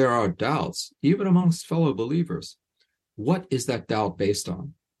 When there are doubts, even amongst fellow believers, what is that doubt based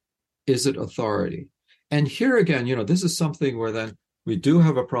on? Is it authority? And here again, this is something where then we do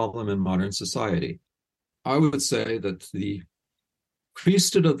have a problem in modern society. I would say that the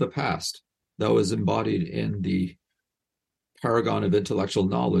priesthood of the past that was embodied in the paragon of intellectual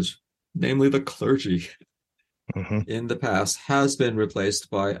knowledge, namely the clergy, in the past has been replaced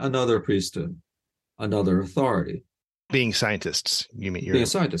by another priesthood, another authority. Being scientists, you mean? Being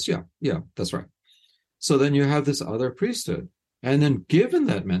scientists, yeah, that's right. So then you have this other priesthood. And then given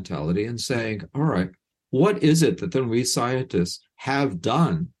that mentality and saying, all right, what is it that then we scientists have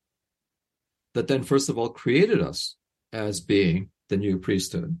done that then first of all created us as being the new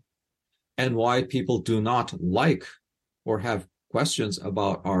priesthood? And why people do not like or have questions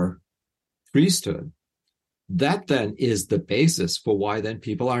about our priesthood? That then is the basis for why then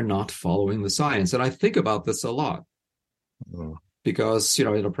people are not following the science. And I think about this a lot. Because,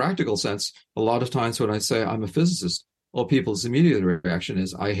 in a practical sense, a lot of times when I say I'm a physicist, well, people's immediate reaction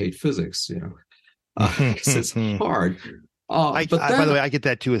is, I hate physics, because it's hard. By the way, I get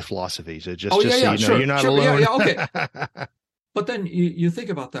that too with philosophy. So you're not alone. Okay. But then you think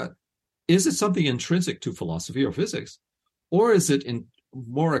about that. Is it something intrinsic to philosophy or physics? Or is it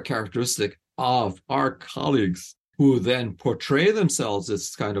more a characteristic of our colleagues who then portray themselves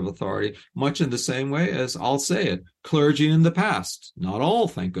as kind of authority, much in the same way as, I'll say it, clergy in the past, not all,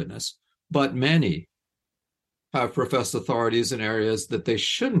 thank goodness, but many have professed authorities in areas that they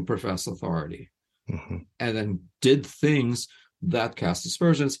shouldn't profess authority, and then did things that cast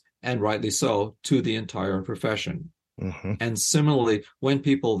aspersions, and rightly so, to the entire profession. And similarly, when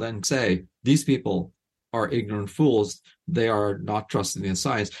people then say, these people are ignorant fools, they are not trusting in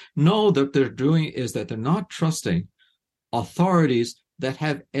science. No, that they're doing is that they're not trusting authorities that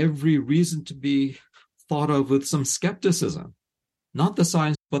have every reason to be thought of with some skepticism. Not the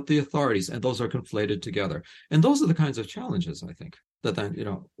science, but the authorities, and those are conflated together. And those are the kinds of challenges, I think, that then,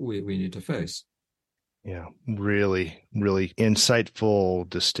 we need to face. Yeah, really, really insightful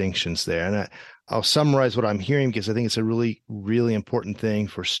distinctions there. And I'll summarize what I'm hearing, because I think it's a really, really important thing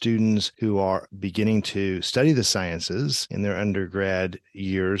for students who are beginning to study the sciences in their undergrad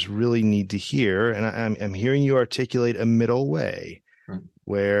years really need to hear. And I'm hearing you articulate a middle way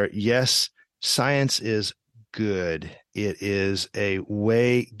where, yes, science is good. It is a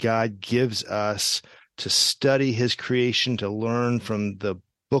way God gives us to study his creation, to learn from the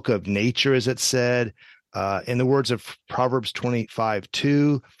book of nature, as it said. In the words of Proverbs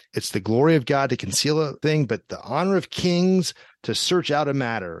 25:2, it's the glory of God to conceal a thing, but the honor of kings to search out a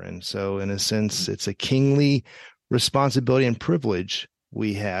matter. And so, in a sense, it's a kingly responsibility and privilege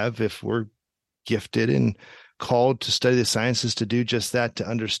we have, if we're gifted and called to study the sciences, to do just that, to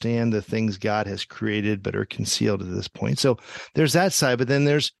understand the things God has created but are concealed at this point. So there's that side, but then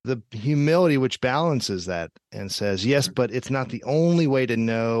there's the humility which balances that and says, yes, but it's not the only way to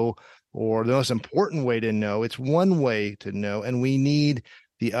know, or the most important way to know. It's one way to know, and we need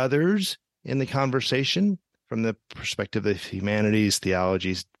the others in the conversation from the perspective of humanities,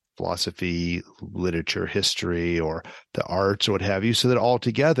 theologies, philosophy, literature, history, or the arts, or what have you, so that all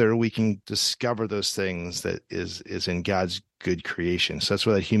together we can discover those things that is in God's good creation. So that's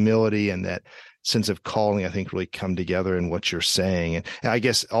where that humility and that sense of calling, I think, really come together in what you're saying. And I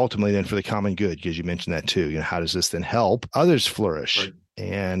guess ultimately then for the common good, because you mentioned that too, how does this then help others flourish? Right.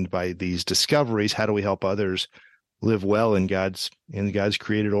 And by these discoveries, how do we help others live well in God's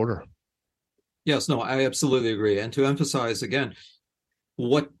created order? Yes, no, I absolutely agree. And to emphasize again,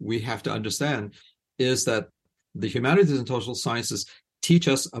 what we have to understand is that the humanities and social sciences teach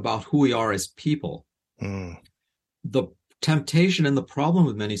us about who we are as people. The temptation and the problem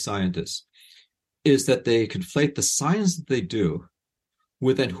with many scientists is that they conflate the science that they do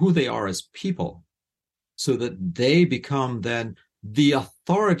with then who they are as people, so that they become then the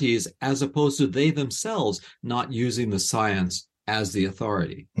authorities, as opposed to they themselves not using the science as the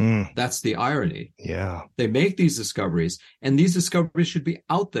authority. That's the irony. Yeah. They make these discoveries, and these discoveries should be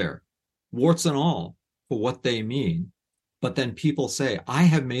out there, warts and all, for what they mean. But then people say, I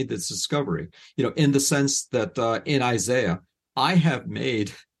have made this discovery, in the sense that in Isaiah, I have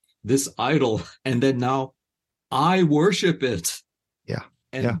made this idol, and then now I worship it. Yeah.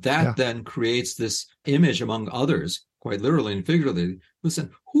 And that then creates this image among others, quite literally and figuratively.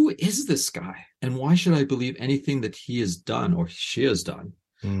 Listen, who is this guy? And why should I believe anything that he has done or she has done?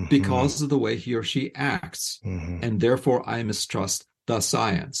 Because of the way he or she acts. And therefore I mistrust the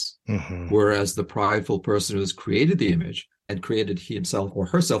science. Whereas the prideful person who has created the image and created he himself or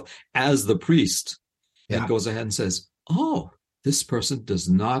herself as the priest, and goes ahead and says, oh, this person does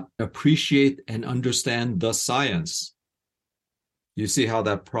not appreciate and understand the science. You see how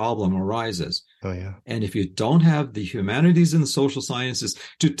that problem arises. Oh, yeah. And if you don't have the humanities and the social sciences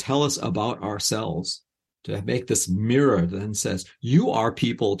to tell us about ourselves, to make this mirror that then says, you are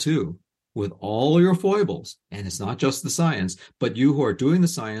people too, with all your foibles. And it's not just the science, but you who are doing the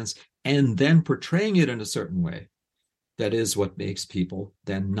science and then portraying it in a certain way. That is what makes people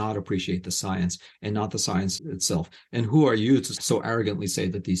then not appreciate the science and not the science itself. And who are you to so arrogantly say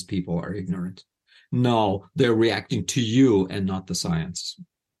that these people are ignorant? No, they're reacting to you and not the science.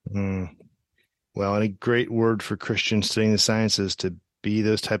 Well, and a great word for Christians studying the sciences to be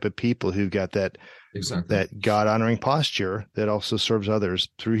those type of people who've got that God-honoring posture that also serves others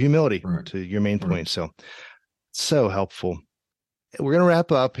through humility, to your main point. So helpful. We're going to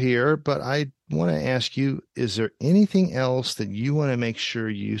wrap up here, but I want to ask you, is there anything else that you want to make sure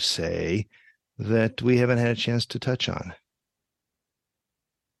you say that we haven't had a chance to touch on?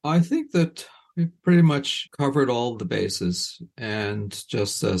 I think that we've pretty much covered all the bases. And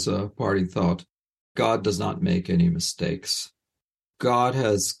just as a parting thought, God does not make any mistakes. God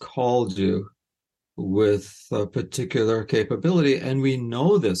has called you with a particular capability, and we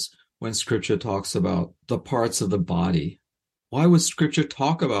know this when Scripture talks about the parts of the body. Why would Scripture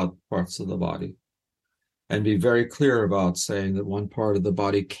talk about parts of the body and be very clear about saying that one part of the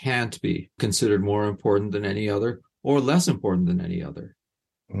body can't be considered more important than any other or less important than any other?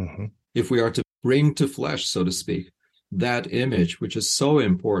 Mm-hmm. If we are to bring to flesh, so to speak, that image, which is so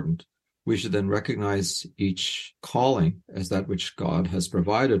important, we should then recognize each calling as that which God has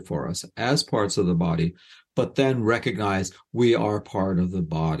provided for us as parts of the body, but then recognize we are part of the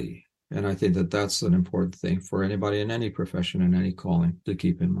body. And I think that that's an important thing for anybody in any profession and any calling to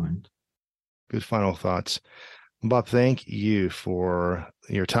keep in mind. Good final thoughts. Bob, thank you for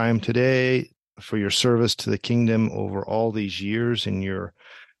your time today, for your service to the kingdom over all these years, and your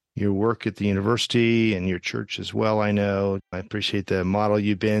work at the university and your church as well, I know. I appreciate the model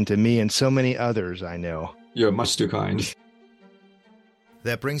you've been to me and so many others, I know. You're much too kind.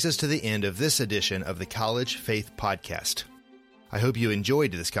 That brings us to the end of this edition of the College Faith Podcast. I hope you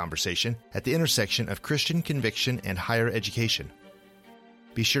enjoyed this conversation at the intersection of Christian conviction and higher education.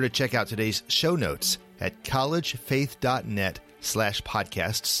 Be sure to check out today's show notes at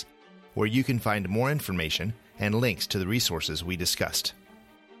collegefaith.net/podcasts, where you can find more information and links to the resources we discussed.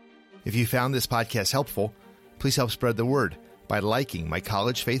 If you found this podcast helpful, please help spread the word by liking my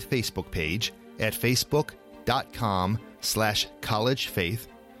College Faith Facebook page at facebook.com/collegefaith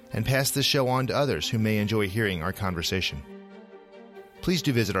and pass the show on to others who may enjoy hearing our conversation. Please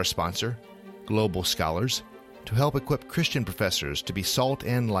do visit our sponsor, Global Scholars, to help equip Christian professors to be salt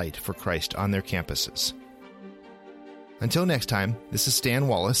and light for Christ on their campuses. Until next time, this is Stan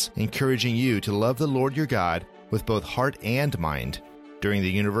Wallace, encouraging you to love the Lord your God with both heart and mind during the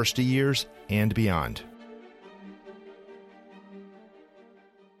university years and beyond.